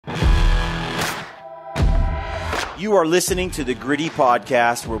You are listening to the Gritty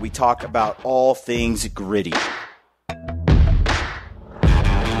Podcast, where we talk about all things gritty.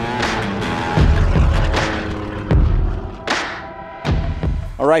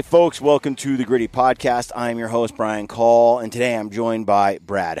 All right, folks, welcome to the Gritty Podcast. I'm your host, Brian Call, and today I'm joined by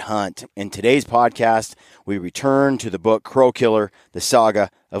Brad Hunt. In today's podcast, we return to the book Crow Killer, the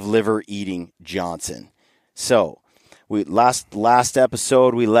Saga of Liver-Eating Johnson. So, last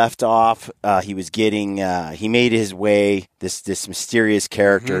episode we left off. He made his way. This mysterious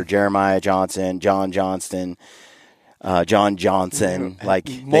character, Jeremiah Johnson, John Johnson. Like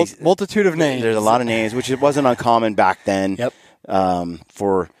multitude of names. There's a lot of names, which it wasn't uncommon back then. Yep.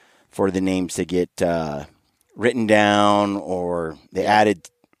 For the names to get written down, or they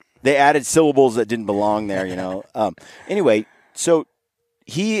added syllables that didn't belong there. Anyway, so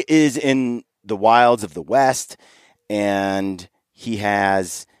he is in the wilds of the West. And he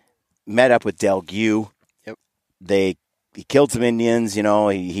has met up with Del Gue. Yep. He killed some Indians.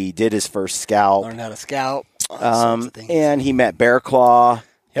 He did his first scalp. Learned how to scalp. And he met Bear Claw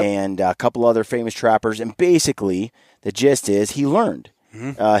and a couple other famous trappers. And basically, the gist is he learned.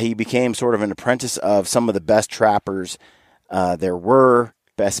 He became sort of an apprentice of some of the best trappers there were,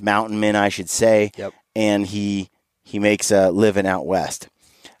 best mountain men, I should say. Yep. And he makes a living out west.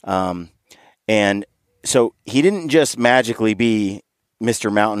 And so he didn't just magically be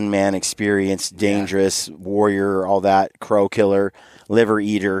Mr. Mountain Man, experienced, dangerous, warrior, all that, crow killer, liver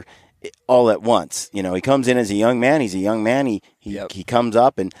eater, all at once. He comes in as a young man. He's a young man. He comes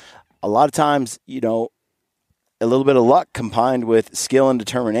up, and a lot of times, a little bit of luck combined with skill and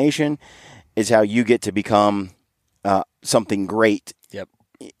determination is how you get to become something great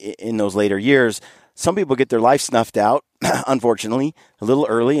in those later years. Some people get their life snuffed out, unfortunately, a little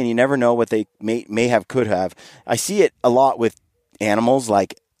early, and you never know what they may have, could have. I see it a lot with animals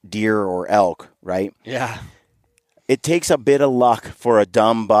like deer or elk, right? Yeah. It takes a bit of luck for a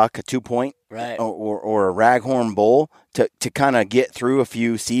dumb buck, a 2-point, right, or a raghorn bull to kind of get through a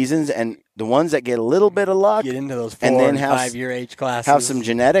few seasons. And the ones that get a little bit of luck, get into those 4 and 5 year age classes, have some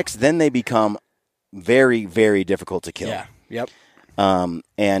genetics, then they become very, very difficult to kill. Yeah. Yep.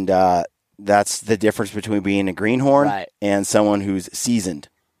 That's the difference between being a greenhorn and someone who's seasoned.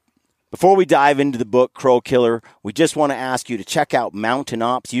 Before we dive into the book, Crow Killer, we just want to ask you to check out Mountain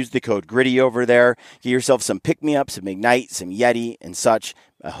Ops. Use the code GRITTY over there. Get yourself some pick-me-ups, some Ignite, some Yeti, and such,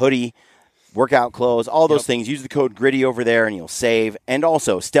 a hoodie, workout clothes, all those things. Use the code GRITTY over there, and you'll save. And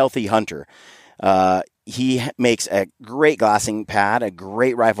also, Stealthy Hunter. He makes a great glassing pad, a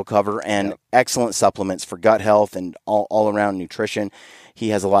great rifle cover, and excellent supplements for gut health and all-around nutrition. He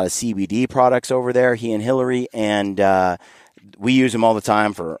has a lot of CBD products over there, he and Hillary, and we use them all the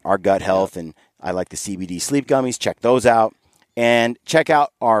time for our gut health, and I like the CBD sleep gummies. Check those out. And check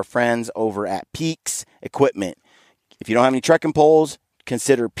out our friends over at Peaks Equipment. If you don't have any trekking poles,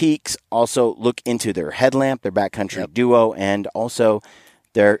 consider Peaks. Also, look into their headlamp, their backcountry duo, and also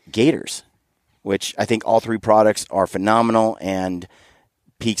their gaiters, which I think all three products are phenomenal, and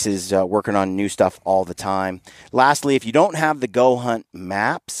Peaks is working on new stuff all the time. Lastly, if you don't have the Go Hunt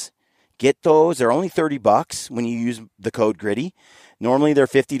maps, get those. They're only $30 when you use the code GRITTY. Normally they're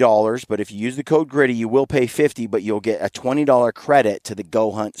 $50, but if you use the code GRITTY, you will pay $50, but you'll get a $20 credit to the Go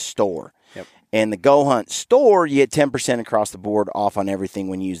Hunt store. Yep. And the Go Hunt store, you get 10% across the board off on everything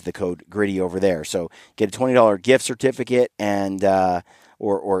when you use the code GRITTY over there. So get a $20 gift certificate and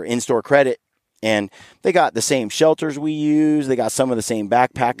or in-store credit. And they got the same shelters we use. They got some of the same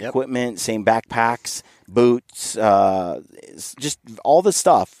backpack equipment, same backpacks, boots, just all the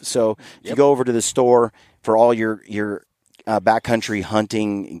stuff. So if you go over to the store for all your backcountry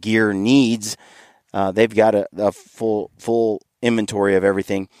hunting gear needs, they've got a full inventory of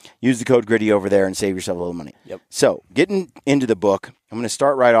everything. Use the code GRITTY over there and save yourself a little money. Yep. So getting into the book, I'm going to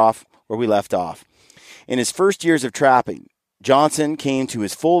start right off where we left off. In his first years of trapping, Johnson came to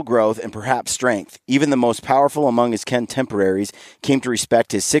his full growth and perhaps strength. Even the most powerful among his contemporaries came to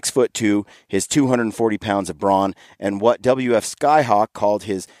respect his 6'2", his 240 pounds of brawn, and what W.F. Skyhawk called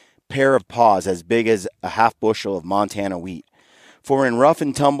his pair of paws as big as a half bushel of Montana wheat. For in rough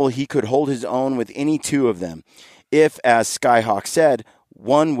and tumble he could hold his own with any two of them. If, as Skyhawk said,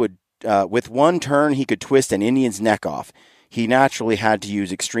 with one turn he could twist an Indian's neck off. He naturally had to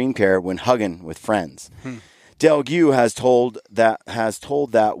use extreme care when hugging with friends. Del Gue has told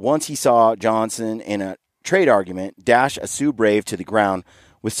that once he saw Johnson in a trade argument dash a Sioux brave to the ground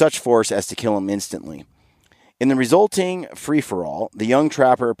with such force as to kill him instantly. In the resulting free-for-all, the young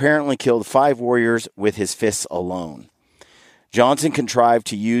trapper apparently killed 5 warriors with his fists alone. Johnson contrived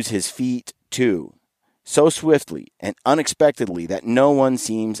to use his feet, too, so swiftly and unexpectedly that no one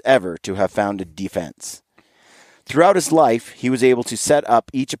seems ever to have found a defense. Throughout his life, he was able to set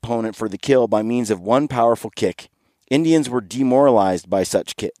up each opponent for the kill by means of one powerful kick. Indians were demoralized by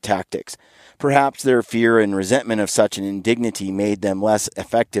such tactics. Perhaps their fear and resentment of such an indignity made them less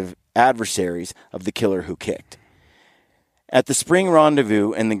effective adversaries of the killer who kicked. At the spring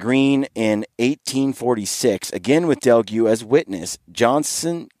rendezvous in the Green in 1846, again with Delgue as witness,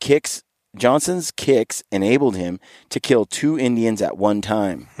 Johnson's kicks enabled him to kill 2 Indians at one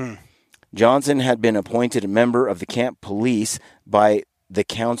time. Johnson had been appointed a member of the camp police by the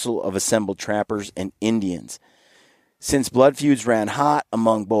Council of Assembled Trappers and Indians. Since blood feuds ran hot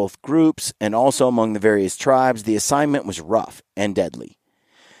among both groups and also among the various tribes, the assignment was rough and deadly.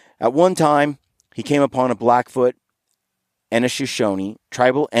 At one time, he came upon a Blackfoot and a Shoshone,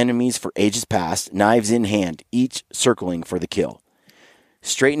 tribal enemies for ages past, knives in hand, each circling for the kill.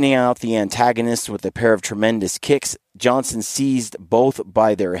 Straightening out the antagonists with a pair of tremendous kicks, Johnson seized both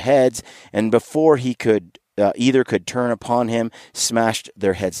by their heads, and before he could either could turn upon him, smashed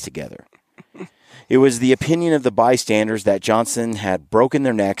their heads together. It was the opinion of the bystanders that Johnson had broken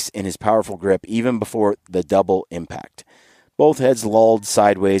their necks in his powerful grip even before the double impact. Both heads lolled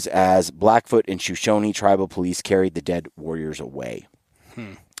sideways as Blackfoot and Shoshone tribal police carried the dead warriors away.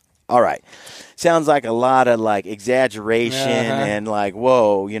 All right. Sounds like a lot of exaggeration and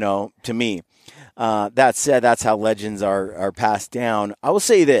whoa, to me. That said, that's how legends are passed down. I will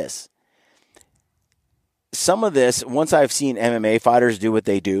say this. Some of this, once I've seen MMA fighters do what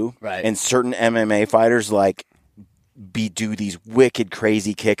they do, right, and certain MMA fighters do these wicked,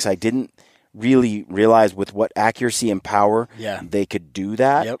 crazy kicks, I didn't really realize with what accuracy and power they could do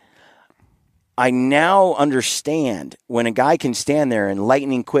that. Yep. I now understand when a guy can stand there and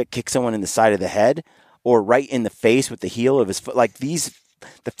lightning quick kick someone in the side of the head or right in the face with the heel of his foot.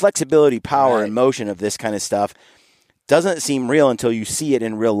 The flexibility, power, and motion of this kind of stuff doesn't seem real until you see it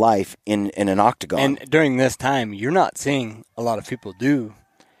in real life in an octagon. And during this time, you're not seeing a lot of people do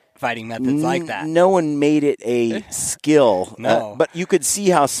fighting methods like that. No one made it a skill. No. But you could see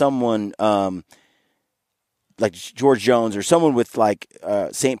how someone like George Jones or someone with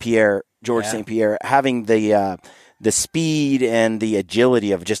St. Pierre, St. Pierre, having the speed and the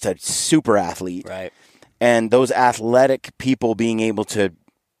agility of just a super athlete. Right. And those athletic people being able to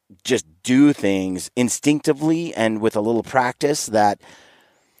just do things instinctively and with a little practice that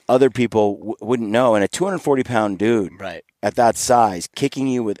other people wouldn't know. And a 240-pound dude at that size, kicking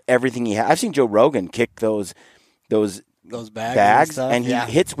you with everything he has. I've seen Joe Rogan kick those bags and he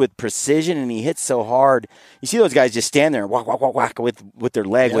hits with precision, and he hits so hard. You see those guys just stand there and whack with their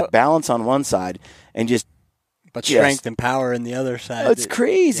leg with balance on one side and just strength and power in the other side. It's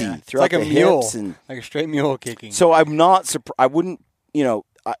crazy. Yeah. It's like a mule, like a straight mule kicking. So I'm not I wouldn't,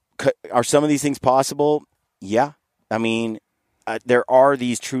 are some of these things possible? Yeah. I mean, there are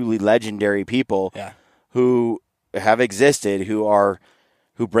these truly legendary people who have existed, who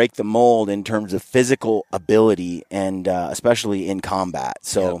break the mold in terms of physical ability and especially in combat.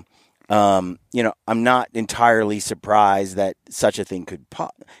 So, I'm not entirely surprised that such a thing could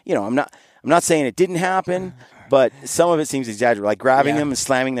I'm not saying it didn't happen, but some of it seems exaggerated. Like grabbing them and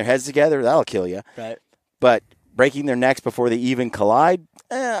slamming their heads together, that'll kill you. Right. But breaking their necks before they even collide,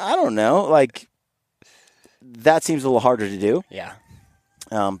 I don't know. That seems a little harder to do. Yeah.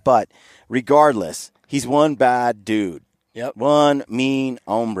 But regardless, he's one bad dude. Yep. One mean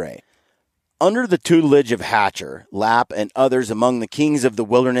hombre. Under the tutelage of Hatcher, Lapp, and others among the kings of the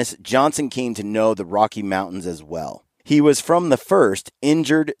wilderness, Johnson came to know the Rocky Mountains as well. He was from the first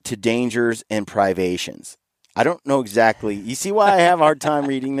injured to dangers and privations. I don't know exactly. You see why I have a hard time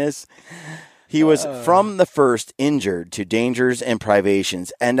reading this? He was from the first injured to dangers and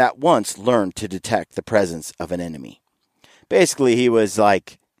privations, and at once learned to detect the presence of an enemy. Basically, he was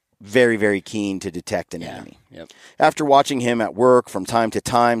very, very keen to detect an enemy. Yep. After watching him at work from time to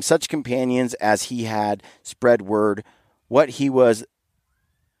time, such companions as he had spread word what he was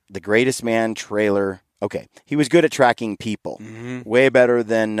the greatest man trailer. Okay, he was good at tracking people, way better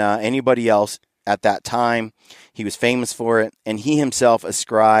than anybody else at that time. He was famous for it, and he himself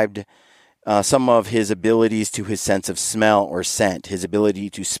ascribed some of his abilities to his sense of smell or scent, his ability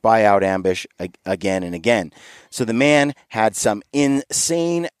to spy out ambush again and again. So the man had some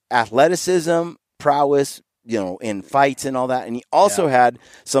insane athleticism, prowess, in fights and all that. And he also had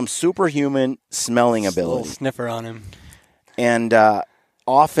some superhuman smelling ability. A little sniffer on him. And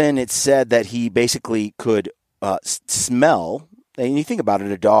often it's said that he basically could smell. And you think about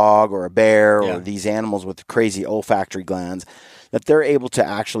it, a dog or a bear or these animals with crazy olfactory glands, that they're able to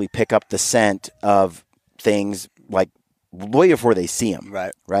actually pick up the scent of things way before they see them.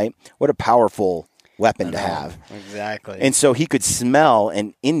 Right. Right? What a powerful weapon to have. Exactly. And so he could smell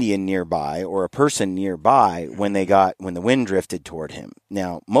an Indian nearby or a person nearby when the wind drifted toward him.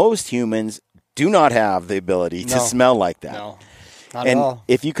 Now, most humans do not have the ability to smell like that. No, not at all.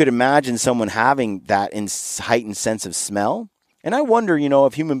 If you could imagine someone having that heightened sense of smell, and I wonder,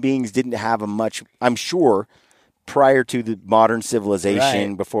 if human beings didn't have I'm sure, prior to the modern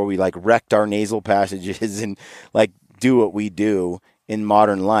civilization, before we wrecked our nasal passages and do what we do in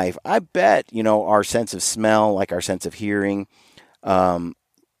modern life, I bet, our sense of smell, our sense of hearing, a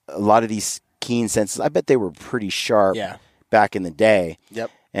lot of these keen senses, I bet they were pretty sharp back in the day. Yep.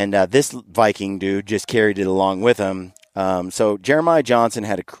 And this Viking dude just carried it along with him. So Jeremiah Johnson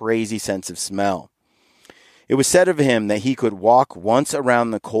had a crazy sense of smell. It was said of him that he could walk once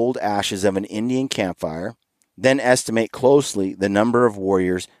around the cold ashes of an Indian campfire, then estimate closely the number of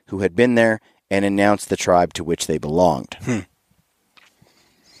warriors who had been there and announce the tribe to which they belonged.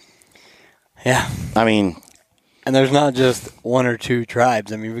 Yeah. I mean... And there's not just one or two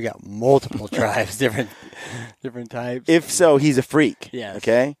tribes. I mean, we got multiple tribes, different types. If so, he's a freak. Yes.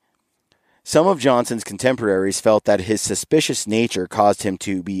 Okay? Some of Johnson's contemporaries felt that his suspicious nature caused him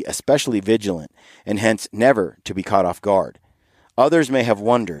to be especially vigilant and hence never to be caught off guard. Others may have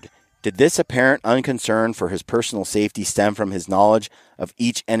wondered, did this apparent unconcern for his personal safety stem from his knowledge of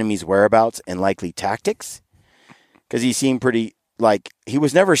each enemy's whereabouts and likely tactics? Because he seemed pretty... he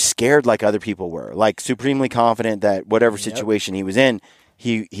was never scared like other people were, supremely confident that whatever situation he was in,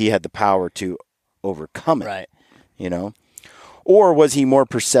 he had the power to overcome it. Right. Or was he more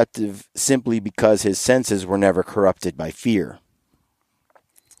perceptive simply because his senses were never corrupted by fear?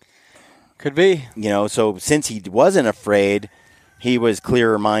 Could be. So since he wasn't afraid, he was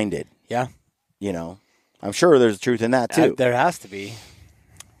clearer minded. Yeah. I'm sure there's truth in that too. There has to be.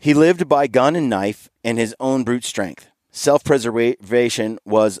 He lived by gun and knife and his own brute strength. Self-preservation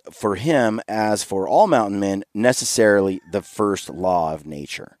was for him, as for all mountain men, necessarily the first law of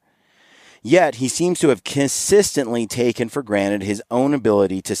nature. Yet he seems to have consistently taken for granted his own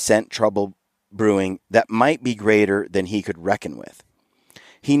ability to scent trouble brewing that might be greater than he could reckon with.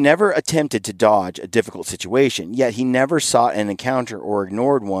 He never attempted to dodge a difficult situation, yet he never sought an encounter or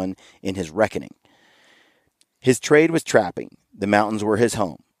ignored one in his reckoning. His trade was trapping, the mountains were his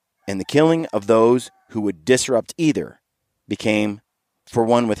home, and the killing of those who would disrupt either became, for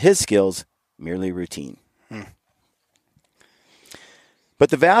one with his skills, merely routine. But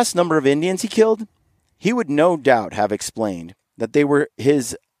the vast number of Indians he killed, he would no doubt have explained that they were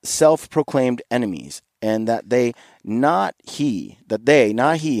his self-proclaimed enemies, and that not he,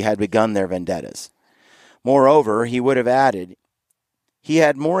 had begun their vendettas. Moreover, he would have added, he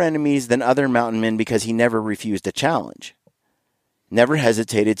had more enemies than other mountain men because he never refused a challenge, never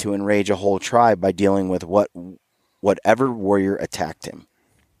hesitated to enrage a whole tribe by dealing with whatever warrior attacked him.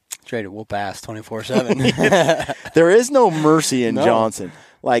 Ready to whoop ass 24/7. There is no mercy in Johnson.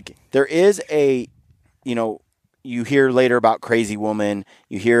 There is you hear later about Crazy Woman.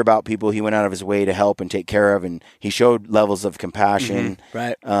 You hear about people he went out of his way to help and take care of, and he showed levels of compassion.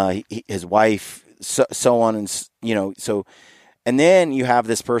 Right. His wife, so on, and so. And then you have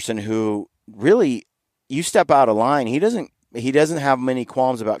this person who really, you step out of line. He doesn't have many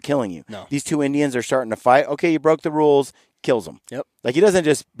qualms about killing you. No. These two Indians are starting to fight. Okay, you broke the rules. Kills them. Yep. He doesn't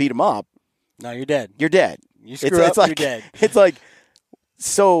just beat them up. No, you're dead. You're dead. You screw up, you're dead. It's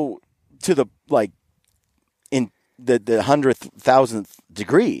so to the in the 100th, 1000th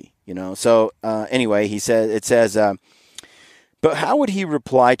degree, So anyway, it says, but how would he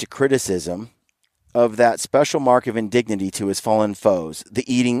reply to criticism of that special mark of indignity to his fallen foes,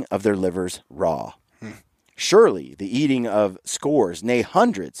 the eating of their livers raw? Surely the eating of scores, nay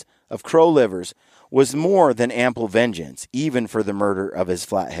hundreds, of crow livers was more than ample vengeance, even for the murder of his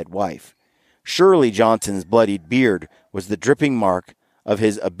flathead wife. Surely Johnson's bloodied beard was the dripping mark of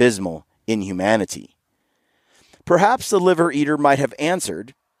his abysmal inhumanity. Perhaps the liver eater might have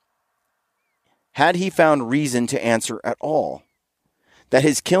answered, had he found reason to answer at all, that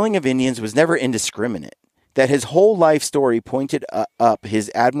his killing of Indians was never indiscriminate, that his whole life story pointed up his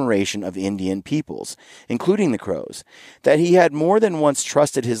admiration of Indian peoples, including the Crows, that he had more than once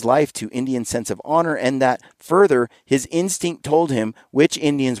trusted his life to Indian sense of honor, and that, further, his instinct told him which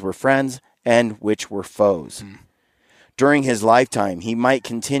Indians were friends and which were foes. During his lifetime, he might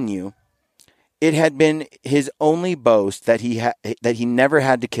continue, it had been his only boast that he never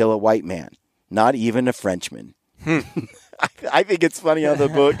had to kill a white man, not even a Frenchman. I think it's funny how the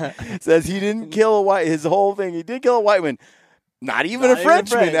book says he didn't kill his whole thing. He did kill a white man, not even a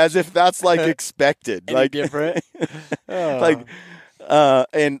Frenchman, as if that's expected. Different. And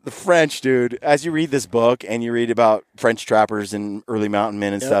the French, dude, as you read this book and you read about French trappers and early mountain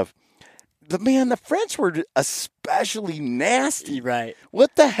men and stuff, the French were especially nasty. Right.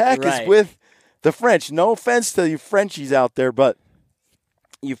 What the heck is with the French? No offense to you Frenchies out there, but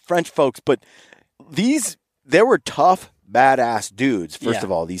you French folks, but they were tough, badass dudes. First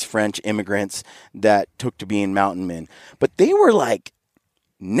of all, these French immigrants that took to being mountain men, but they were like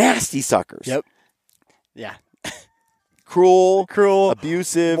nasty suckers. Yep. Yeah. Cruel,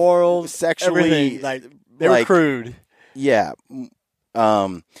 abusive, moral, sexually, everything. Like they were crude. Yeah.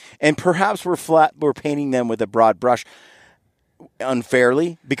 And perhaps we're painting them with a broad brush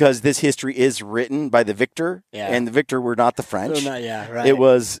unfairly, because this history is written by the victor, and the victor were not the French. So right. It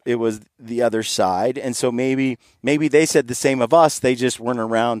was the other side, and so maybe they said the same of us. They just weren't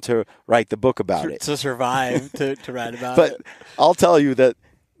around to write the book about it, to survive, to write about but it. But I'll tell you that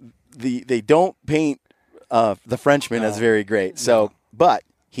they don't paint the Frenchman as very great. So, but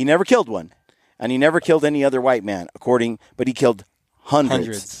he never killed one, and he never killed any other white man. But he killed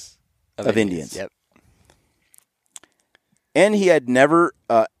hundreds of Indians. Yep. And he had never,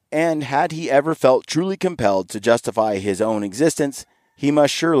 and had he ever felt truly compelled to justify his own existence, he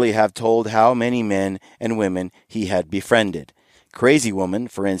must surely have told how many men and women he had befriended. Crazy Woman,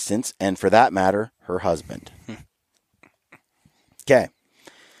 for instance, and for that matter, her husband. Okay.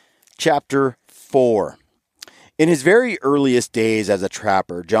 Chapter 4. In his very earliest days as a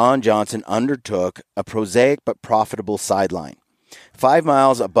trapper, John Johnson undertook a prosaic but profitable sideline. 5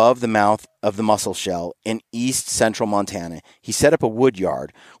 miles above the mouth of the Musselshell in east central Montana, he set up a wood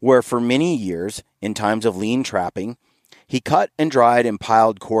yard where for many years, in times of lean trapping, he cut and dried and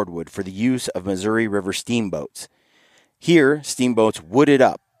piled cordwood for the use of Missouri River steamboats. Here, steamboats wooded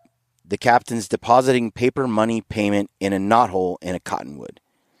up, the captains depositing paper money payment in a knothole in a cottonwood.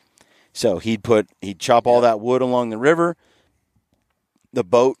 So he'd chop all that wood along the river.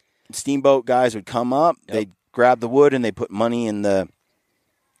 The steamboat guys would come up, they'd grab the wood, and they put money in the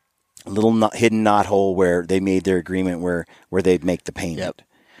little hidden knothole where they made their agreement where they'd make the payment. Yep.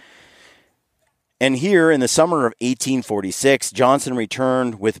 And here in the summer of 1846, Johnson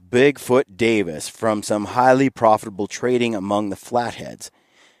returned with Bigfoot Davis from some highly profitable trading among the Flatheads.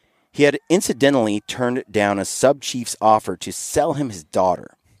 He had incidentally turned down a sub-chief's offer to sell him his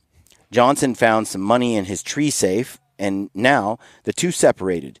daughter. Johnson found some money in his tree safe, and now the two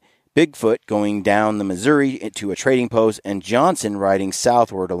separated, Bigfoot going down the Missouri to a trading post, and Johnson riding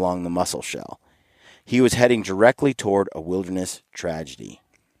southward along the Musselshell. He was heading directly toward a wilderness tragedy.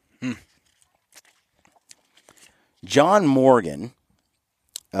 John Morgan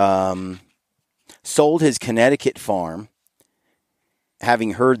sold his Connecticut farm,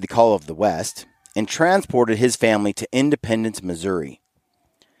 having heard the call of the West, and transported his family to Independence, Missouri.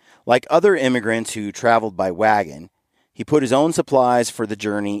 Like other immigrants who traveled by wagon, he put up his own supplies for the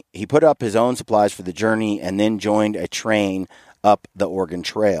journey, and then joined a train up the Oregon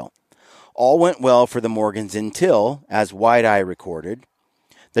Trail. All went well for the Morgans until, as White Eye recorded,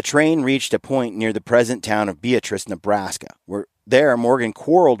 the train reached a point near the present town of Beatrice, Nebraska, where there Morgan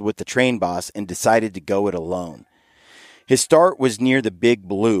quarreled with the train boss and decided to go it alone. His start was near the Big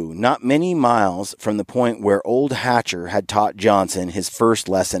Blue, not many miles from the point where old Hatcher had taught Johnson his first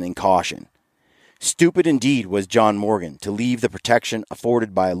lesson in caution. Stupid indeed was John Morgan to leave the protection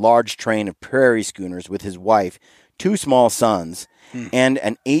afforded by a large train of prairie schooners with his wife, 2 small sons, and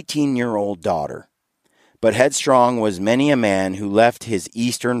an 18-year-old daughter. But headstrong was many a man who left his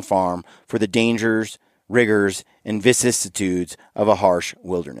eastern farm for the dangers, rigors, and vicissitudes of a harsh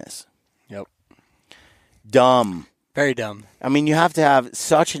wilderness. Yep. Dumb. Very dumb. I mean, you have to have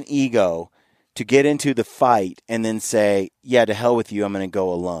such an ego to get into the fight and then say, yeah, to hell with you, I'm going to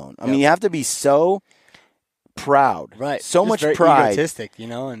go alone. I mean, you have to be so proud. Right. So just much very pride. Egotistic,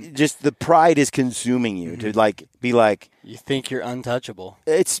 and just the pride is consuming you to be like. You think you're untouchable.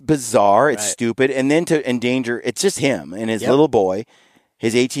 It's bizarre. It's stupid. And then to endanger, it's just him and his little boy,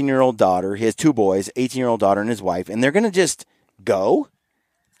 his 18-year-old daughter. He has 2 boys, 18-year-old daughter and his wife. And th're going to just go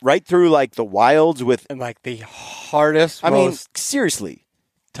right through like the wilds with. And like the hardest, seriously.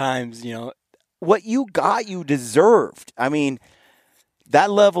 Times, What you got, you deserved. I mean,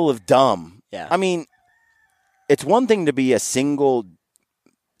 that level of dumb. Yeah. I mean, it's one thing to be a single,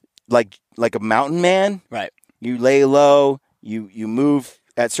 like a mountain man. Right. You lay low. You move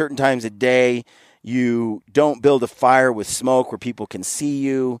at certain times a day. You don't build a fire with smoke where people can see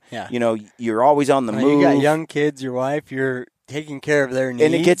you. Yeah. You're always on the move. You got young kids, your wife. You're taking care of their needs.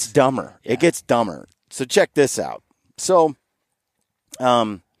 And it gets dumber. Yeah. It gets dumber. So check this out. So,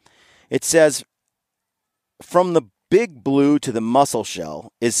 it says, from the Big Blue to the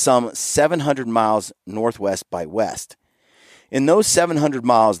Musselshell is some 700 miles northwest by west. In those 700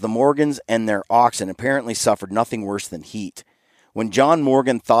 miles, the Morgans and their oxen apparently suffered nothing worse than heat. When John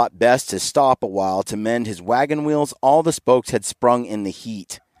Morgan thought best to stop a while to mend his wagon wheels, all the spokes had sprung in the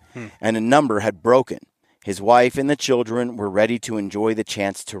heat, and a number had broken. His wife and the children were ready to enjoy the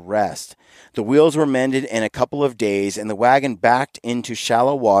chance to rest. The wheels were mended in a couple of days, and the wagon backed into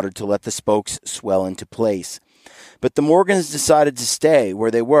shallow water to let the spokes swell into place. But the Morgans decided to stay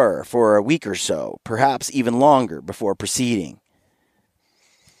where they were for a week or so, perhaps even longer, before proceeding.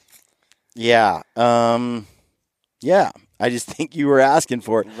 Yeah. Yeah. I just think you were asking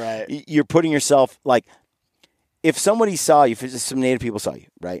for it. Right. You're putting yourself, like, if somebody saw you, if some Native people saw you,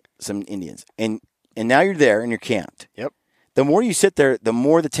 right, some Indians, and now you're there and you're camped. Yep. The more you sit there, the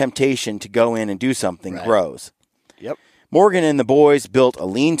more the temptation to go in and do something grows. Yep. Morgan and the boys built a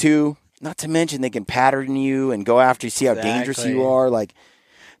lean-to, not to mention they can pattern you and go after you, see how dangerous you are. Like,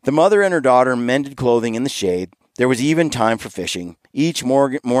 the mother and her daughter mended clothing in the shade. There was even time for fishing. Each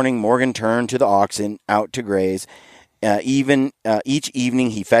morning, Morgan turned to the oxen out to graze. Each evening,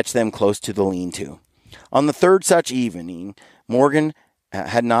 he fetched them close to the lean-to. On the third such evening, Morgan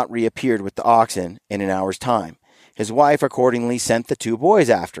had not reappeared with the oxen in an hour's time. His wife accordingly sent the two boys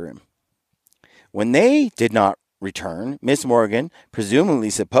after him. When they did not return, Miss Morgan presumably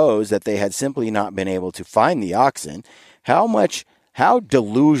supposed that they had simply not been able to find the oxen. How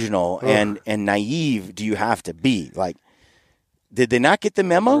delusional and naive do you have to be? Like, did they not get the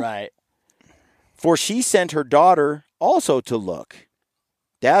memo? Right. For she sent her daughter also to look.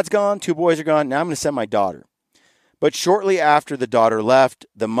 Dad's gone, two boys are gone, now I'm going to send my daughter. But shortly after the daughter left,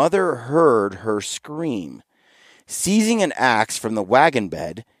 the mother heard her scream. Seizing an axe from the wagon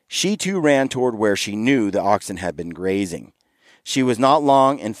bed, she too ran toward where she knew the oxen had been grazing. She was not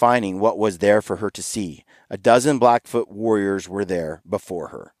long in finding what was there for her to see. A dozen Blackfoot warriors were there before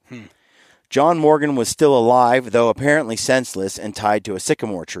her. John Morgan was still alive, though apparently senseless and tied to a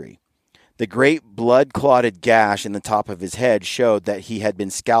sycamore tree. The great blood-clotted gash in the top of his head showed that he had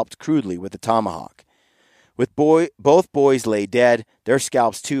been scalped crudely with a tomahawk. Both boys lay dead. Their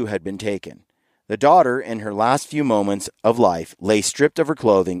scalps, too, had been taken. The daughter, in her last few moments of life, lay stripped of her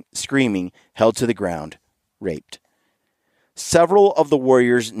clothing, screaming, held to the ground, raped. Several of the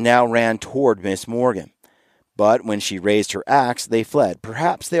warriors now ran toward Miss Morgan. But when she raised her axe, they fled.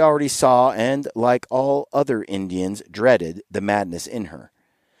 Perhaps they already saw and, like all other Indians, dreaded the madness in her.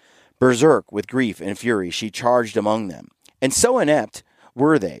 Berserk with grief and fury, she charged among them. And so inept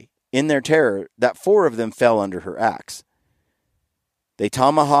were they in their terror that 4 of them fell under her axe. They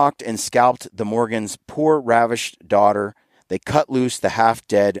tomahawked and scalped the Morgan's poor ravished daughter. They cut loose the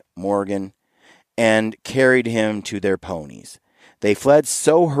half-dead Morgan and carried him to their ponies. They fled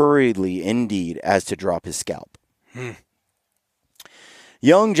so hurriedly indeed as to drop his scalp.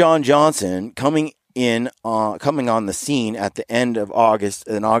 Young John Johnson, coming on the scene at the end of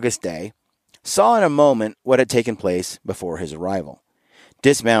an August day, saw in a moment what had taken place before his arrival.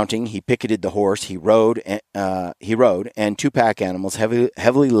 Dismounting, he picketed the horse he rode, and 2 pack animals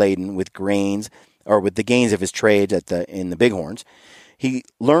heavily laden with grains, or with the gains of his trade in the Bighorns. He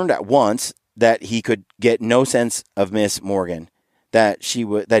learned at once that he could get no sense of Miss Morgan, that he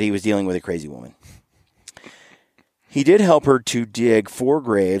was dealing with a crazy woman. He did help her to dig 4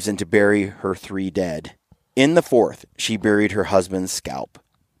 graves and to bury her 3 dead. In the 4th, she buried her husband's scalp.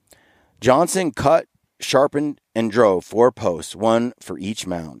 Johnson cut, sharpened, and drove 4 posts, 1 for each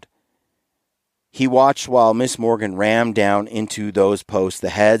mound. He watched while Miss Morgan rammed down into those posts the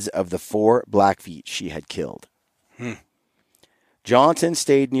heads of the 4 Blackfeet she had killed. Johnson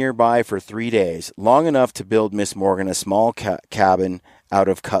stayed nearby for 3 days, long enough to build Miss Morgan a small cabin out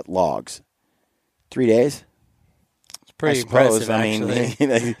of cut logs. 3 days? It's pretty impressive,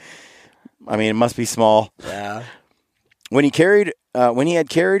 actually. I mean, it must be small. Yeah. When he had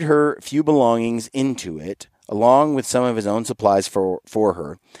carried her few belongings into it, along with some of his own supplies for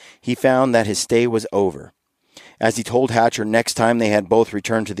her, he found that his stay was over. As he told Hatcher next time they had both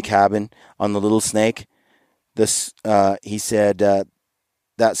returned to the cabin on the Little Snake, he said, that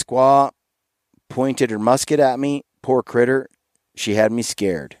squaw pointed her musket at me. Poor critter. She had me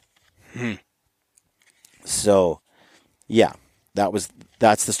scared. So, yeah,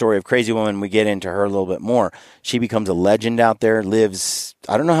 that's the story of Crazy Woman. We get into her a little bit more. She becomes a legend out there, lives,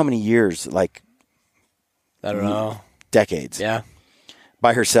 I don't know how many years, like, I don't know. Decades. Yeah.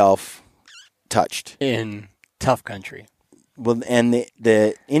 By herself, touched. In tough country. Well, and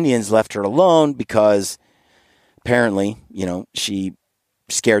the Indians left her alone because apparently, she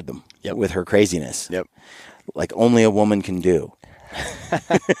scared them with her craziness. Yep. Like only a woman can do.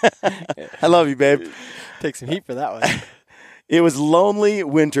 I love you, babe. Take some heat for that one. It was lonely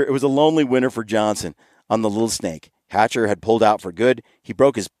winter. It was a lonely winter for Johnson on the Little Snake. Hatcher had pulled out for good. He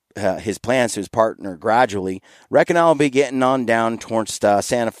broke his his plans to his partner gradually. Reckon I'll be getting on down towards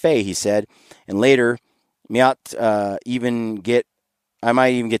Santa Fe, he said, and later, I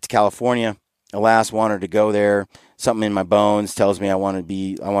might even get to California. Alas, wanted to go there. Something in my bones tells me I want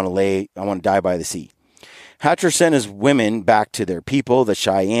to die by the sea. Hatcher sent his women back to their people, the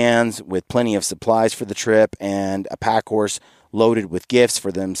Cheyennes, with plenty of supplies for the trip and a pack horse loaded with gifts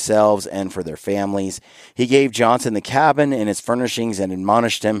for themselves and for their families. He gave Johnson the cabin and its furnishings and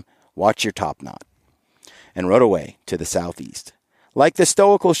admonished him, "Watch your topknot," and rode away to the southeast. Like the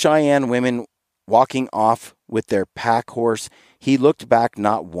stoical Cheyenne women walking off with their pack horse, he looked back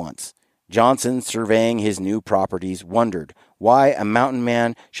not once. Johnson, surveying his new properties, wondered why a mountain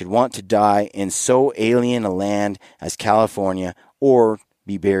man should want to die in so alien a land as California or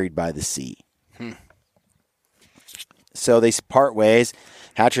be buried by the sea. So they part ways.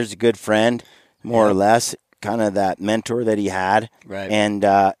 Hatcher's a good friend, more or less, kind of that mentor that he had. Right. And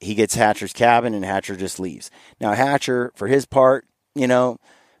he gets Hatcher's cabin, and Hatcher just leaves. Now, Hatcher, for his part,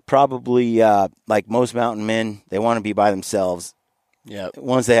 probably like most mountain men, they want to be by themselves. Yep.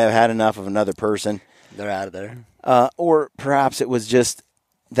 Once they have had enough of another person, they're out of there. Or perhaps it was just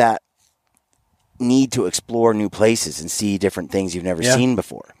that need to explore new places and see different things you've never seen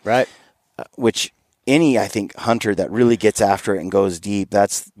before. Right. Which any, I think, hunter that really gets after it and goes deep,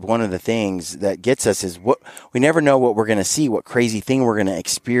 that's one of the things that gets us is what we never know what we're going to see, what crazy thing we're going to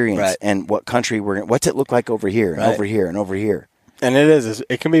experience, and what country what's it look like over here and over here and over here. And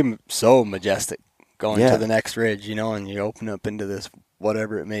it can be so majestic going to the next ridge, and you open up into this,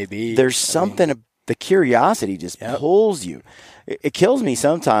 whatever it may be. There's something, the curiosity just pulls you. It kills me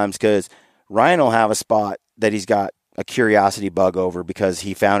sometimes because Ryan will have a spot that he's got a curiosity bug over because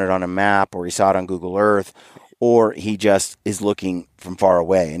he found it on a map or he saw it on Google Earth, or he just is looking from far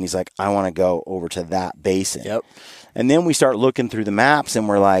away and he's like, I want to go over to that basin. Yep. And then we start looking through the maps and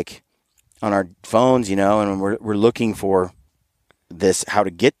we're like on our phones, and we're looking for this, how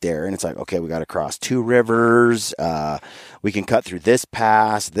to get there. And it's like, okay, we got to cross 2 rivers. We can cut through this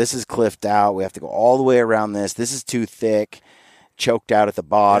pass. This is cliffed out. We have to go all the way around this. This is too thick, choked out at the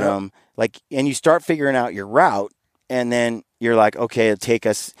bottom. And you start figuring out your route. And then you're like, okay, it'll take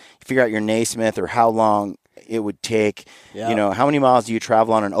us, figure out your Naismith or how long it would take. How many miles do you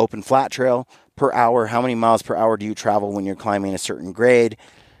travel on an open flat trail per hour? How many miles per hour do you travel when you're climbing a certain grade?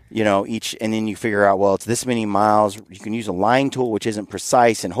 And then you figure out, well, it's this many miles. You can use a line tool, which isn't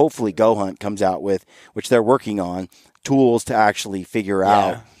precise. And hopefully Go Hunt comes out with, which they're working on, tools to actually figure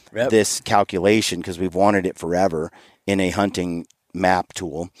out this calculation because we've wanted it forever in a hunting map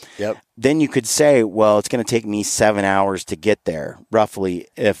tool. Yep. Then you could say, well, it's going to take me 7 hours to get there, roughly,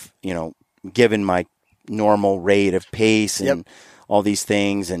 if, given my normal rate of pace and all these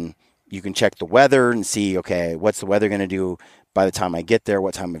things. And you can check the weather and see, okay, what's the weather going to do by the time I get there?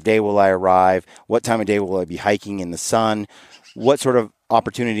 What time of day will I arrive? What time of day will I be hiking in the sun? What sort of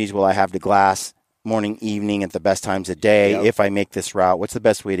opportunities will I have to glass morning, evening at the best times of day? If I make this route, what's the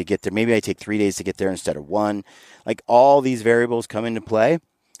best way to get there? Maybe I take 3 days to get there instead of 1. Like all these variables come into play.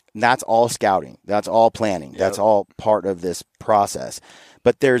 And that's all scouting. That's all planning. That's all part of this process.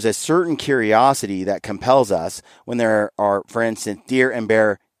 But there's a certain curiosity that compels us when there are, for instance, deer and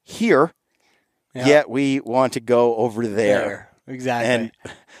bear here, yet we want to go over there. Exactly. And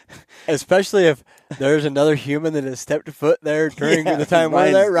especially if there's another human that has stepped a foot there during the time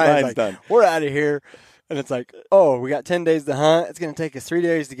we're there. Ryan's like, we're out of here. And it's like, oh, we got 10 days to hunt. It's going to take us 3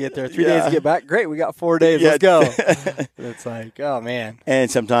 days to get there, 3 days to get back. Great, we got 4 days. Let's go. It's like, oh, man. And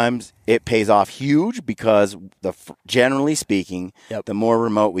sometimes it pays off huge because, generally speaking, the more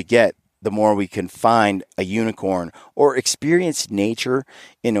remote we get, the more we can find a unicorn or experience nature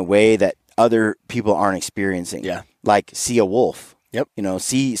in a way that other people aren't experiencing. Yeah. Like see a wolf. Yep.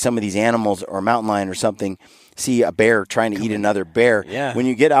 See some of these animals or a mountain lion or something, see a bear trying to eat another bear. Yeah. When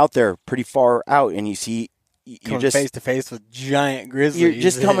you get out there pretty far out and you see, you're just face to face with giant grizzlies. You're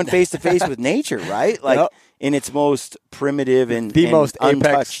just coming face to face with nature, right? Like in its most primitive and most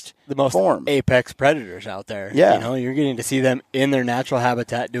untouched form. Apex predators out there. Yeah. You're getting to see them in their natural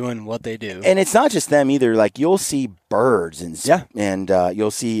habitat doing what they do. And it's not just them either. Like you'll see birds and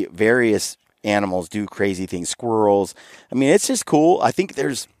you'll see various animals do crazy things, squirrels. I mean, it's just cool. I think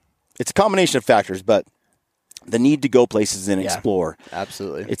it's a combination of factors, but the need to go places and explore.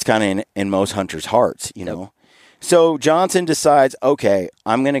 Absolutely. It's kind of in most hunters' hearts, you know. So Johnson decides, okay,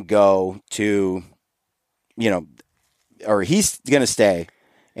 I'm going to go to, or he's going to stay,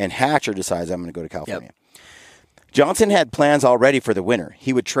 and Hatcher decides I'm going to go to California. Johnson had plans already for the winter.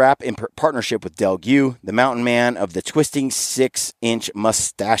 He would trap in partnership with Del Gue, the mountain man of the twisting 6-inch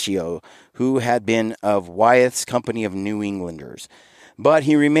mustachio, who had been of Wyeth's company of New Englanders. But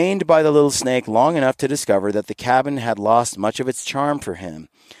he remained by the little snake long enough to discover that the cabin had lost much of its charm for him.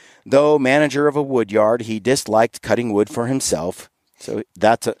 Though manager of a wood yard, he disliked cutting wood for himself. So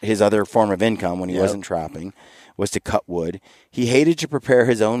that's his other form of income when he wasn't trapping, was to cut wood. He hated to prepare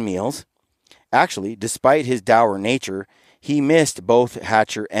his own meals. Actually, despite his dour nature, he missed both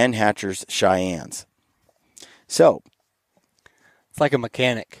Hatcher and Hatcher's Cheyennes. So, it's like a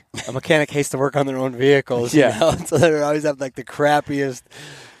mechanic. A mechanic hates to work on their own vehicles. You know? So they always have like the crappiest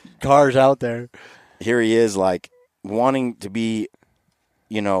cars out there. Here he is, like wanting to be,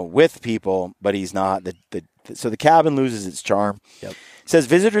 with people, but he's not. So the cabin loses its charm. Yep. It says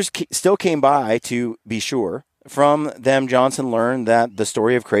visitors still came by, to be sure. From them, Johnson learned that the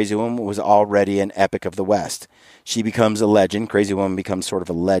story of Crazy Woman was already an epic of the West. She becomes a legend. Crazy Woman becomes sort of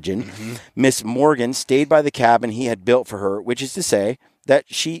a legend. Mm-hmm. Miss Morgan stayed by the cabin he had built for her, which is to say that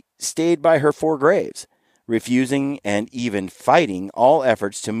she stayed by her 4 graves, refusing and even fighting all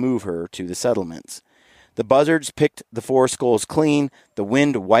efforts to move her to the settlements. The buzzards picked the 4 skulls clean, the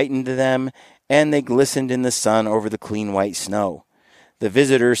wind whitened them, and they glistened in the sun over the clean white snow. The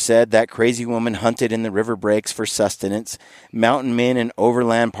visitors said that Crazy Woman hunted in the river breaks for sustenance. Mountain men and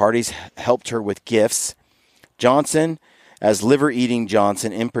overland parties helped her with gifts. Johnson, as liver-eating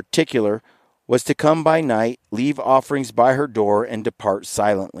Johnson in particular, was to come by night, leave offerings by her door, and depart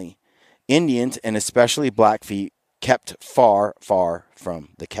silently. Indians, and especially Blackfeet, kept far, far from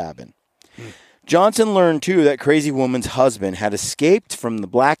the cabin. Johnson learned, too, that Crazy Woman's husband had escaped from the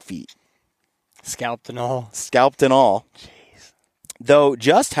Blackfeet. Scalped and all. Jeez. Though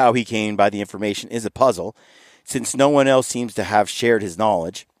just how he came by the information is a puzzle, since no one else seems to have shared his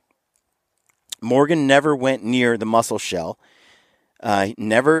knowledge. Morgan never went near the mussel shell,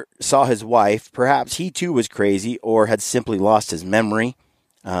 never saw his wife. Perhaps he too was crazy or had simply lost his memory.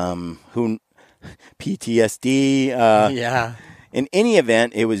 PTSD. In any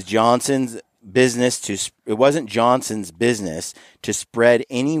event, it wasn't Johnson's business to spread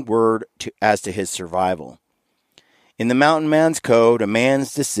any word as to his survival. In the mountain man's code, a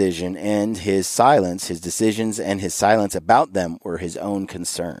man's decisions and his silence about them were his own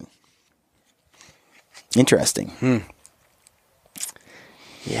concern. Interesting.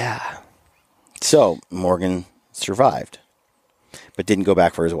 Yeah. So, Morgan survived, but didn't go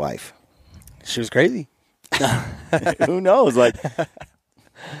back for his wife. She was crazy. Who knows?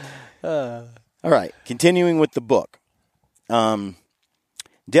 All right, continuing with the book.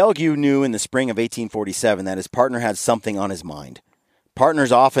 Delgue knew in the spring of 1847 that his partner had something on his mind.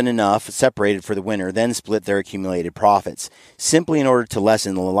 Partners often enough separated for the winter, then split their accumulated profits, simply in order to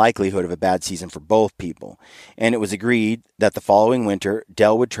lessen the likelihood of a bad season for both people. And it was agreed that the following winter,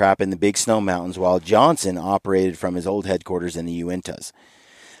 Dell would trap in the Big Snow Mountains while Johnson operated from his old headquarters in the Uintas.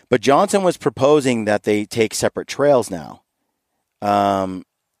 But Johnson was proposing that they take separate trails now.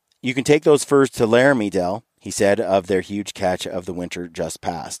 You can take those furs to Laramie, Dell, he said, of their huge catch of the winter just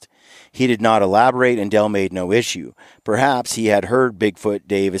past. He did not elaborate, and Dell made no issue. Perhaps he had heard Bigfoot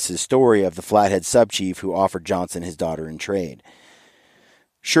Davis's story of the Flathead subchief who offered Johnson his daughter in trade.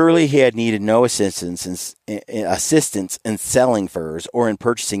 Surely he had needed no assistance in selling furs or in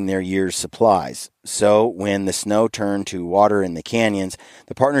purchasing their year's supplies. So when the snow turned to water in the canyons,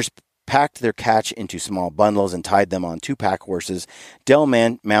 the partners packed their catch into small bundles and tied them on 2 pack horses. Dell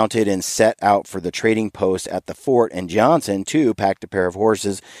mounted and set out for the trading post at the fort, and Johnson, too, packed a pair of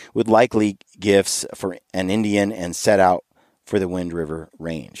horses with likely gifts for an Indian and set out for the Wind River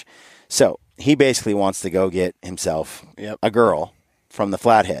Range. So he basically wants to go get himself a girl from the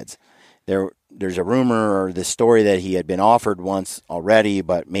Flatheads. There's a rumor or the story that he had been offered once already,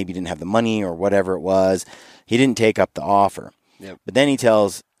 but maybe didn't have the money or whatever it was. He didn't take up the offer. Yep. But then he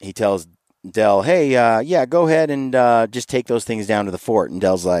tells Dell, hey, go ahead and just take those things down to the fort. And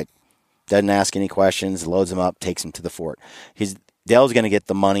Dell's like, doesn't ask any questions, loads them up, takes them to the fort. Dell's going to get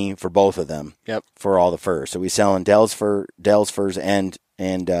the money for both of them for all the furs. So he's selling Dell's furs and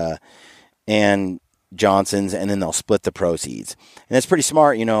Johnson's, and then they'll split the proceeds. And that's pretty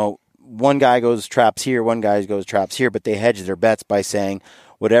smart. One guy goes traps here, one guy goes traps here, but they hedge their bets by saying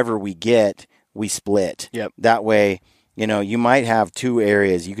whatever we get, we split. Yep. That way, you might have 2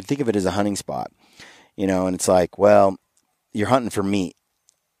 areas. You could think of it as a hunting spot, and it's like, well, you're hunting for meat.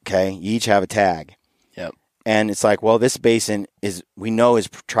 Okay. You each have a tag. Yep. And it's like, well, this basin we know is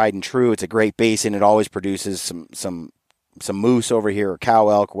tried and true. It's a great basin. It always produces some moose over here or cow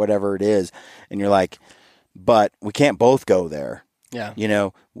elk, whatever it is. And you're like, but we can't both go there. Yeah.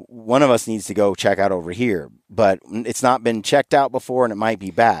 One of us needs to go check out over here, but it's not been checked out before and it might be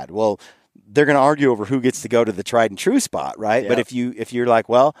bad. Well, they're going to argue over who gets to go to the tried and true spot, right? Yep. But if you're like,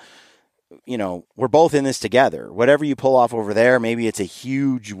 well, we're both in this together. Whatever you pull off over there, maybe it's a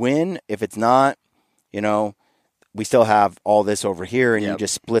huge win. If it's not, we still have all this over here, and you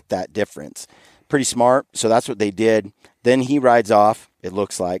just split that difference. Pretty smart. So that's what they did. Then he rides off, it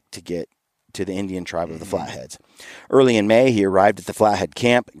looks like, to get to the Indian tribe of the Flatheads. Early in May, he arrived at the Flathead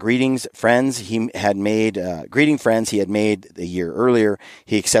camp. Greeting friends he had made the year earlier.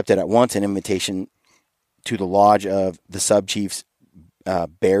 He accepted at once an invitation to the lodge of the sub-chief's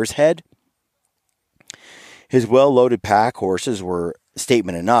Bear's Head. His well-loaded pack horses were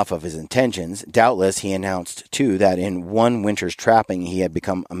statement enough of his intentions. Doubtless, he announced, too, that in one winter's trapping, he had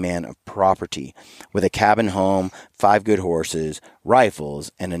become a man of property, with a cabin home, 5 good horses,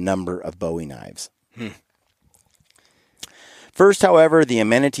 rifles, and a number of bowie knives. First, however, the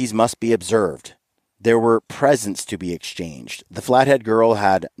amenities must be observed. There were presents to be exchanged. The Flathead girl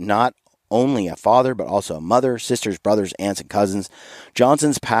had not only a father, but also a mother, sisters, brothers, aunts, and cousins.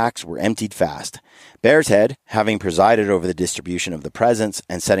 Johnson's packs were emptied fast. Bear's Head, having presided over the distribution of the presents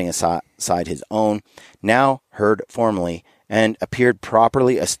and setting aside his own, now heard formally and appeared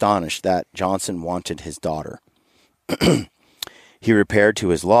properly astonished that Johnson wanted his daughter. He repaired to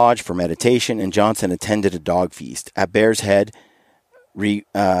his lodge for meditation, and Johnson attended a dog feast. At Bear's Head, he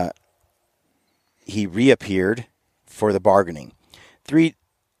reappeared for the bargaining.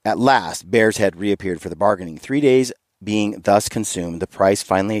 At last, Bear's Head reappeared for the bargaining. 3 days being thus consumed, the price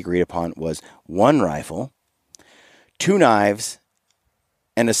finally agreed upon was 1 rifle, 2 knives,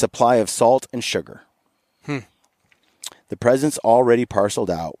 and a supply of salt and sugar. The presents already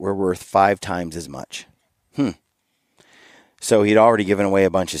parceled out were worth 5 times as much. So he'd already given away a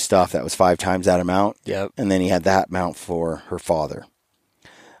bunch of stuff that was 5 times that amount. Yep. And then he had that amount for her father.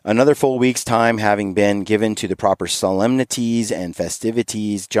 Another full week's time having been given to the proper solemnities and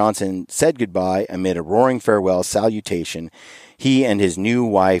festivities, Johnson said goodbye amid a roaring farewell salutation. He and his new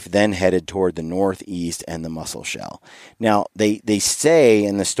wife then headed toward the northeast and the Mussel Shell. Now, they say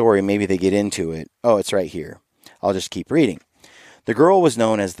in the story, maybe they get into it. Oh, it's right here. I'll just keep reading. The girl was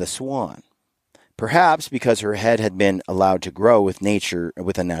known as the Swan, perhaps because her head had been allowed to grow with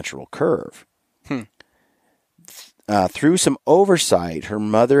a natural curve. Through some oversight, her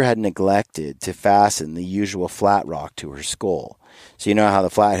mother had neglected to fasten the usual flat rock to her skull. So you know how the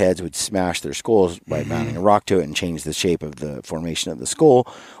Flatheads would smash their skulls by mounting a rock to it and change the shape of the formation of the skull?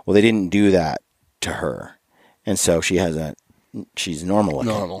 Well, they didn't do that to her. And so she's normal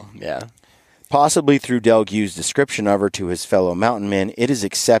looking. Normal, yeah. Possibly through Delgue's description of her to his fellow mountain men, it is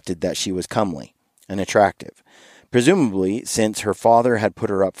accepted that she was comely and attractive. Presumably, since her father had put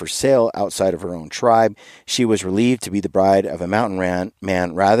her up for sale outside of her own tribe, she was relieved to be the bride of a mountain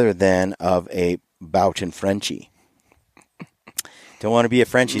man rather than of a Boughton Frenchie. Don't want to be a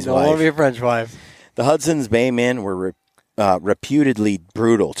Frenchie's wife. Don't want to be a French wife. The Hudson's Bay men were reputedly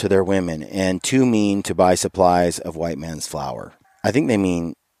brutal to their women and too mean to buy supplies of white man's flour. I think they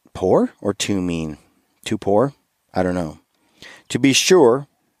mean poor or too mean? Too poor? I don't know. To be sure,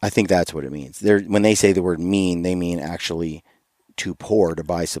 I think that's what it means. When they say the word mean, they mean actually too poor to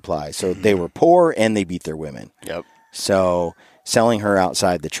buy supplies. So they were poor and they beat their women. Yep. So selling her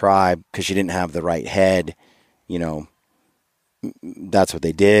outside the tribe because she didn't have the right head, that's what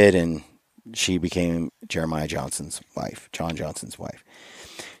they did. And she became John Johnson's wife.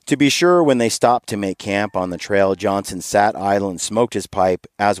 To be sure, when they stopped to make camp on the trail, Johnson sat idle and smoked his pipe,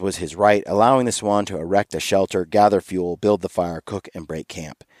 as was his right, allowing the Swan to erect a shelter, gather fuel, build the fire, cook, and break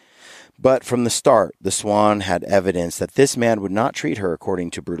camp. But from the start, the Swan had evidence that this man would not treat her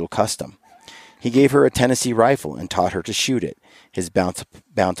according to brutal custom. He gave her a Tennessee rifle and taught her to shoot it. His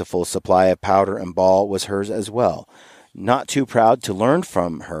bountiful supply of powder and ball was hers as well. Not too proud to learn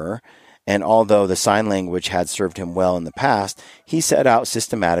from her, and although the sign language had served him well in the past, he set out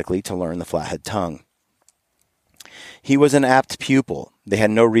systematically to learn the Flathead tongue. He was an apt pupil. They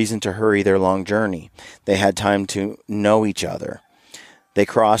had no reason to hurry their long journey. They had time to know each other. They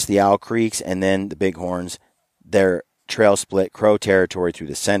crossed the Owl Creeks and then the Bighorns. Their trail split Crow territory through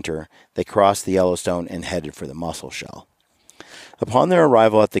the center. They crossed the Yellowstone and headed for the Mussel Shell. Upon their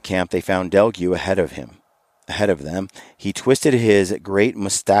arrival at the camp, they found Delgue ahead of them. He twisted his great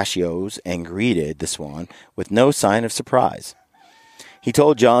mustachios and greeted the Swan with no sign of surprise. He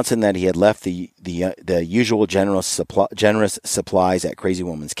told Johnson that he had left the usual generous supplies at Crazy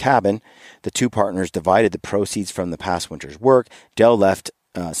Woman's cabin. The two partners divided the proceeds from the past winter's work. Del left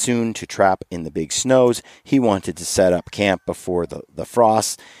soon to trap in the big snows. He wanted to set up camp before the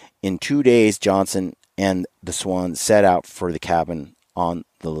frosts. In 2 days, Johnson and the Swan set out for the cabin on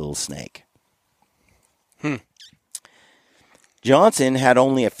the Little Snake. Johnson had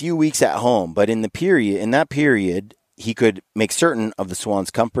only a few weeks at home, but in that period, he could make certain of the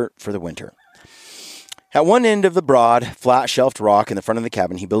swan's comfort for the winter. At one end of the broad, flat-shelved rock in the front of the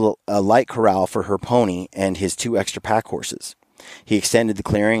cabin, he built a light corral for her pony and his 2 extra pack horses. He extended the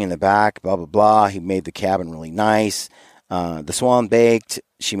clearing in the back, blah, blah, blah. He made the cabin really nice. The swan baked.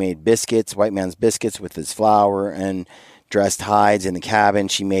 She made biscuits, white man's biscuits with his flour and dressed hides in the cabin.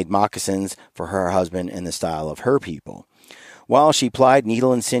 She made moccasins for her husband in the style of her people. While she plied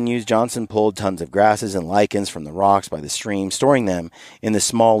needle and sinews, Johnson pulled tons of grasses and lichens from the rocks by the stream, storing them in the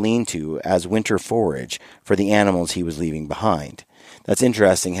small lean-to as winter forage for the animals he was leaving behind. That's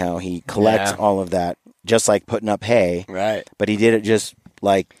interesting how he collects all of that, just like putting up hay. Right. But he did it just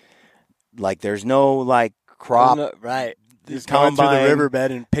like there's no like crop. Right. Just going through the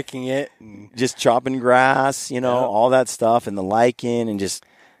riverbed and picking it. And just chopping grass, all that stuff, and the lichen, and just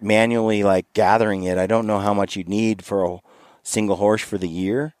manually like gathering it. I don't know how much you'd need for a single horse for the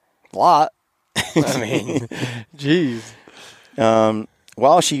year. A lot. I mean, geez.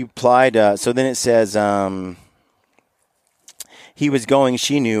 While she plied, so then it says he was going,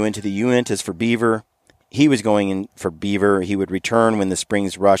 she knew, into the Uintas for beaver. He was going in for beaver. He would return when the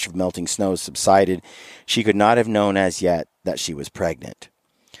spring's rush of melting snow subsided. She could not have known as yet that she was pregnant.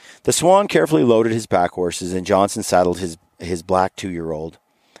 The swan carefully loaded his pack horses, and Johnson saddled his black 2-year-old.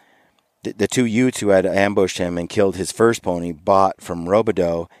 The 2 youths who had ambushed him and killed his first pony, bought from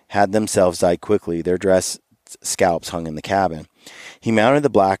Robideau, had themselves died quickly. Their dressed scalps hung in the cabin. He mounted the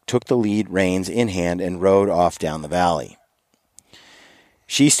black, took the lead reins in hand, and rode off down the valley.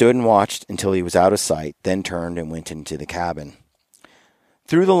 She stood and watched until he was out of sight, then turned and went into the cabin.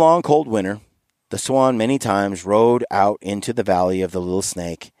 Through the long, cold winter, the swan many times rode out into the valley of the Little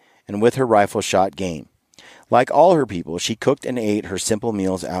Snake, and with her rifle shot game. Like all her people, she cooked and ate her simple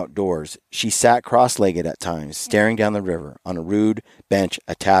meals outdoors. She sat cross-legged at times, staring down the river on a rude bench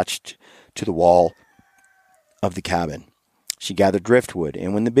attached to the wall of the cabin. She gathered driftwood,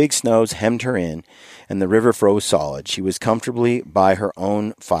 and when the big snows hemmed her in and the river froze solid, she was comfortably by her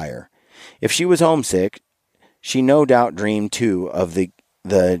own fire. If she was homesick, she no doubt dreamed, too, of the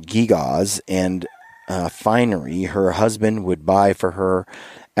gewgaws and finery her husband would buy for her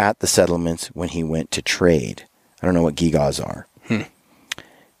at the settlements when he went to trade. I don't know what gewgaws are.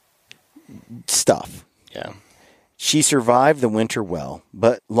 Stuff. Yeah. She survived the winter well,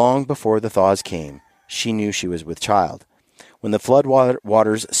 but long before the thaws came, she knew she was with child. When the flood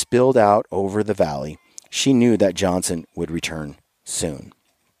waters spilled out over the valley, she knew that Johnson would return soon.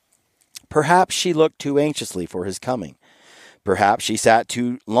 Perhaps she looked too anxiously for his coming. Perhaps she sat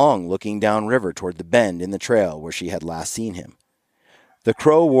too long looking downriver toward the bend in the trail where she had last seen him. The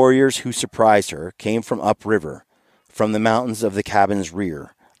Crow warriors who surprised her came from upriver, from the mountains of the cabin's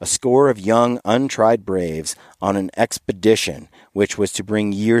rear, a score of young, untried braves on an expedition which was to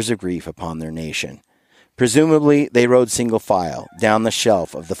bring years of grief upon their nation. Presumably, they rode single file down the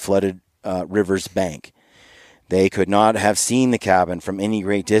shelf of the flooded river's bank. They could not have seen the cabin from any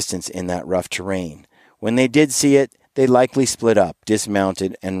great distance in that rough terrain. When they did see it, they likely split up,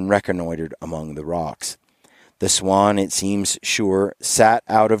 dismounted, and reconnoitered among the rocks. The swan, it seems sure, sat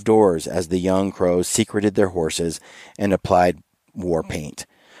out of doors as the young crows secreted their horses and applied war paint.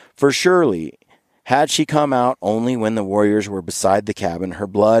 For surely, had she come out only when the warriors were beside the cabin, her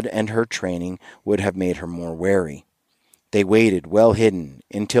blood and her training would have made her more wary. They waited, well hidden,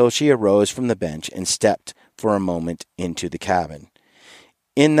 until she arose from the bench and stepped for a moment into the cabin.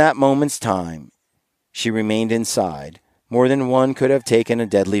 In that moment's time, she remained inside. More than one could have taken a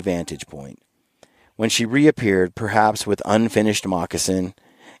deadly vantage point. When she reappeared, perhaps with unfinished moccasin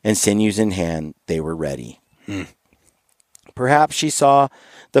and sinews in hand, they were ready. Perhaps she saw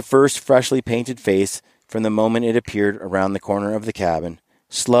the first freshly painted face from the moment it appeared around the corner of the cabin.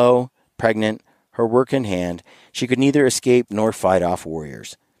 Slow, pregnant, her work in hand, she could neither escape nor fight off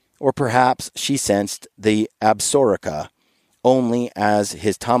warriors. Or perhaps she sensed the Absorica only as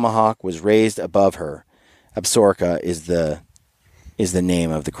his tomahawk was raised above her. Absorica is the name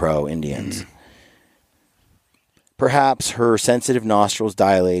of the Crow Indians. Perhaps her sensitive nostrils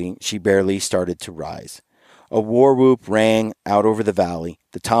dilating, she barely started to rise. A war whoop rang out over the valley.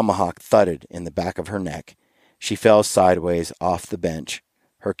 The tomahawk thudded in the back of her neck. She fell sideways off the bench.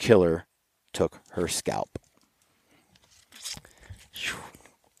 Her killer took her scalp.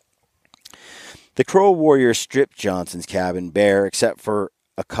 The Crow warriors stripped Johnson's cabin bare except for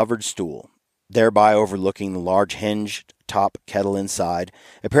a covered stool, thereby overlooking the large hinged-top kettle inside.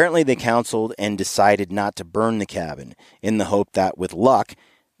 Apparently they counseled and decided not to burn the cabin, in the hope that, with luck,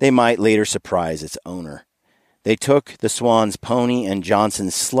 they might later surprise its owner. They took the swan's pony and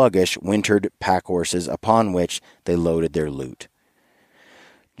Johnson's sluggish, wintered pack horses, upon which they loaded their loot.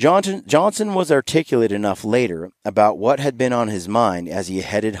 Johnson was articulate enough later about what had been on his mind as he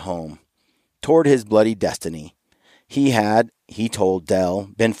headed home toward his bloody destiny. He had, he told Dell,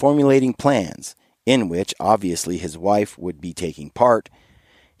 been formulating plans, in which obviously his wife would be taking part.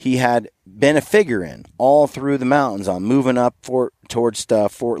 He had been a figure in all through the mountains on moving up towards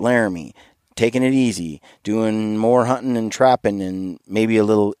Fort Laramie, taking it easy, doing more hunting and trapping and maybe a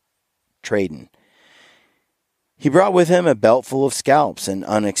little trading. He brought with him a belt full of scalps and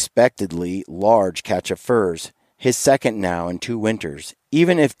unexpectedly large catch of furs, his second now in 2 winters.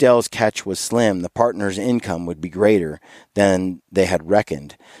 Even if Dell's catch was slim, the partners' income would be greater than they had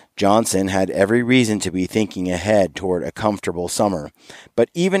reckoned. Johnson had every reason to be thinking ahead toward a comfortable summer,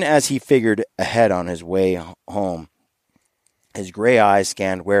 but even as he figured ahead on his way home, his gray eyes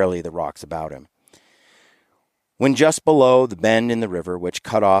scanned warily the rocks about him. When just below the bend in the river which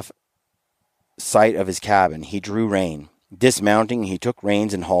cut off sight of his cabin, he drew rein. Dismounting, he took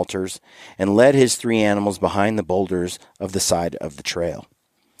reins and halters and led his 3 animals behind the boulders of the side of the trail.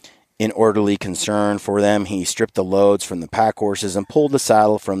 In orderly concern for them, he stripped the loads from the pack horses and pulled the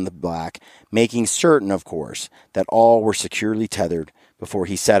saddle from the black, making certain, of course, that all were securely tethered before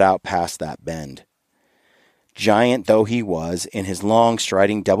he set out past that bend. Giant though he was, in his long,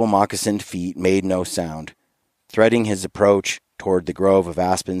 striding, double-moccasined feet made no sound. Threading his approach toward the grove of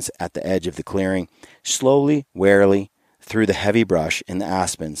aspens at the edge of the clearing, slowly, warily, through the heavy brush in the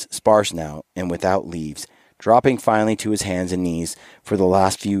aspens, sparse now and without leaves, dropping finally to his hands and knees for the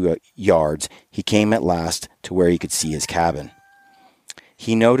last few yards, he came at last to where he could see his cabin.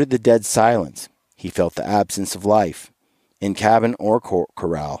 He noted the dead silence. He felt the absence of life, in cabin or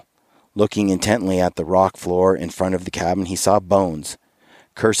corral. Looking intently at the rock floor in front of the cabin, he saw Bones.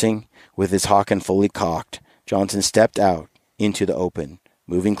 Cursing, with his hocken fully cocked, Johnson stepped out into the open.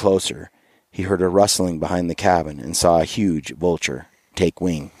 Moving closer, he heard a rustling behind the cabin and saw a huge vulture take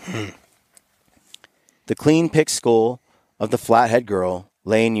wing. The clean-picked skull of the flathead girl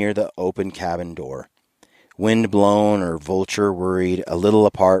lay near the open cabin door. Wind-blown or vulture-worried, a little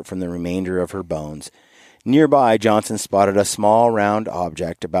apart from the remainder of her bones. Nearby, Johnson spotted a small round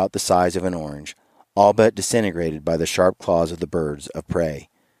object about the size of an orange, all but disintegrated by the sharp claws of the birds of prey.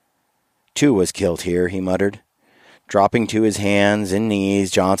 2 was killed here, he muttered. Dropping to his hands and knees,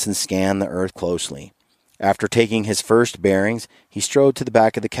 Johnson scanned the earth closely. After taking his first bearings, he strode to the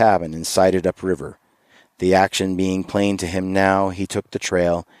back of the cabin and sighted upriver. The action being plain to him now, he took the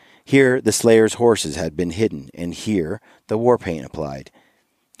trail. Here the slayer's horses had been hidden, and here the war paint applied.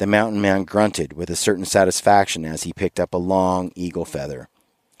 The mountain man grunted with a certain satisfaction as he picked up a long eagle feather.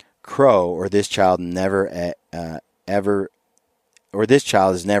 Crow, or this child has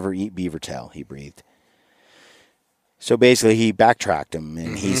never eat beaver tail, he breathed. So basically, he backtracked him,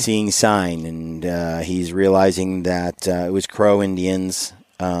 and he's seeing sign, and he's realizing that it was Crow Indians.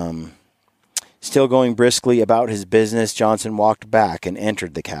 Still going briskly about his business, Johnson walked back and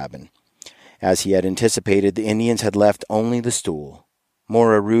entered the cabin. As he had anticipated, the Indians had left only the stool.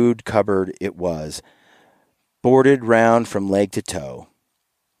 More a rude cupboard it was, boarded round from leg to toe.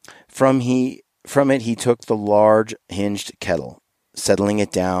 From it he took the large hinged kettle. Settling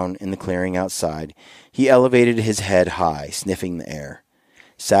it down in the clearing outside, he elevated his head high, sniffing the air.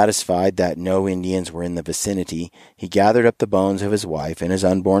 Satisfied that no Indians were in the vicinity, he gathered up the bones of his wife and his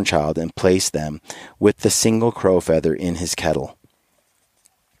unborn child and placed them with the single crow feather in his kettle.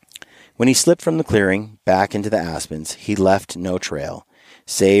 When he slipped from the clearing back into the aspens, he left no trail,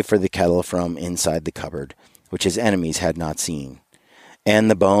 save for the kettle from inside the cupboard, which his enemies had not seen,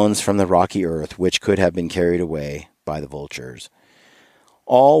 and the bones from the rocky earth which could have been carried away by the vultures.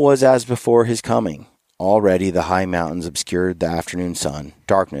 All was as before his coming. Already the high mountains obscured the afternoon sun.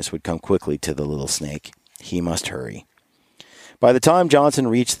 Darkness would come quickly to the little snake. He must hurry. By the time Johnson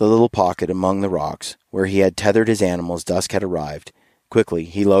reached the little pocket among the rocks, where he had tethered his animals, dusk had arrived. Quickly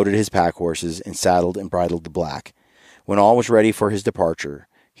he loaded his pack horses and saddled and bridled the black. When all was ready for his departure,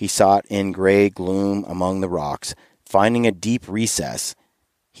 he sought in gray gloom among the rocks. Finding a deep recess,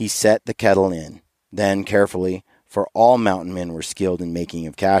 he set the kettle in. Then, carefully, for all mountain men were skilled in making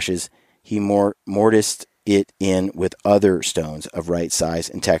of caches, he mortised it in with other stones of right size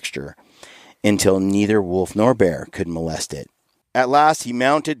and texture, until neither wolf nor bear could molest it. At last he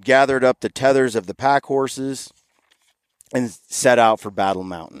mounted, gathered up the tethers of the pack horses, and set out for Battle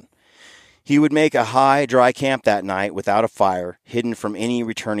Mountain. He would make a high, dry camp that night without a fire, hidden from any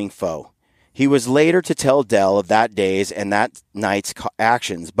returning foe. He was later to tell Dell of that day's and that night's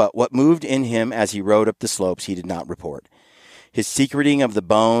actions, but what moved in him as he rode up the slopes he did not report. His secreting of the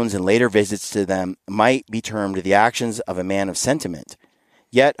bones and later visits to them might be termed the actions of a man of sentiment.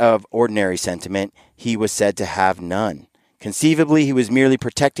 Yet of ordinary sentiment he was said to have none. Conceivably, he was merely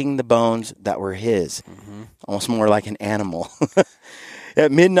protecting the bones that were his, almost more like an animal.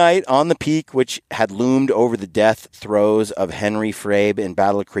 At midnight on the peak, which had loomed over the death throes of Henry Frabe in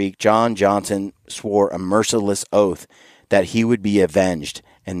Battle Creek, John Johnson swore a merciless oath that he would be avenged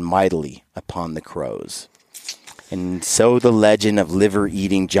and mightily upon the Crows. And so the legend of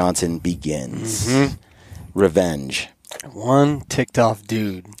liver-eating Johnson begins. Revenge. One ticked off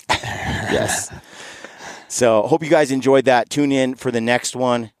dude. Yes. So hope you guys enjoyed that. Tune in for the next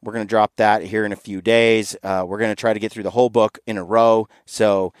one. We're going to drop that here in a few days. We're going to try to get through the whole book in a row.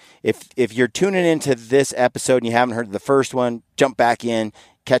 So if you're tuning into this episode and you haven't heard the first one, jump back in,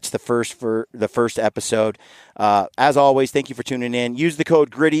 catch the first episode. As always, thank you for tuning in. Use the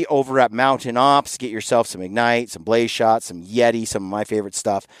code GRITTY over at Mountain Ops. Get yourself some Ignite, some Blaze Shots, some Yeti, some of my favorite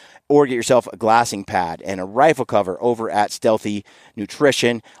stuff. Or get yourself a glassing pad and a rifle cover over at Stealthy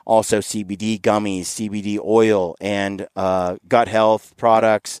Nutrition. Also CBD gummies, CBD oil, and gut health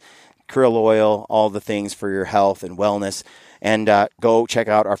products, krill oil, all the things for your health and wellness. And go check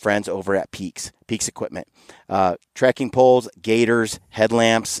out our friends over at Peaks Equipment. Trekking poles, gaiters,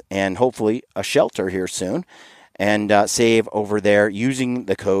 headlamps, and hopefully a shelter here soon. And save over there using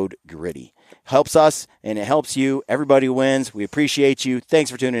the code GRITTY. Helps us, and it helps you. Everybody wins. We appreciate you. Thanks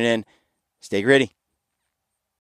for tuning in. Stay gritty.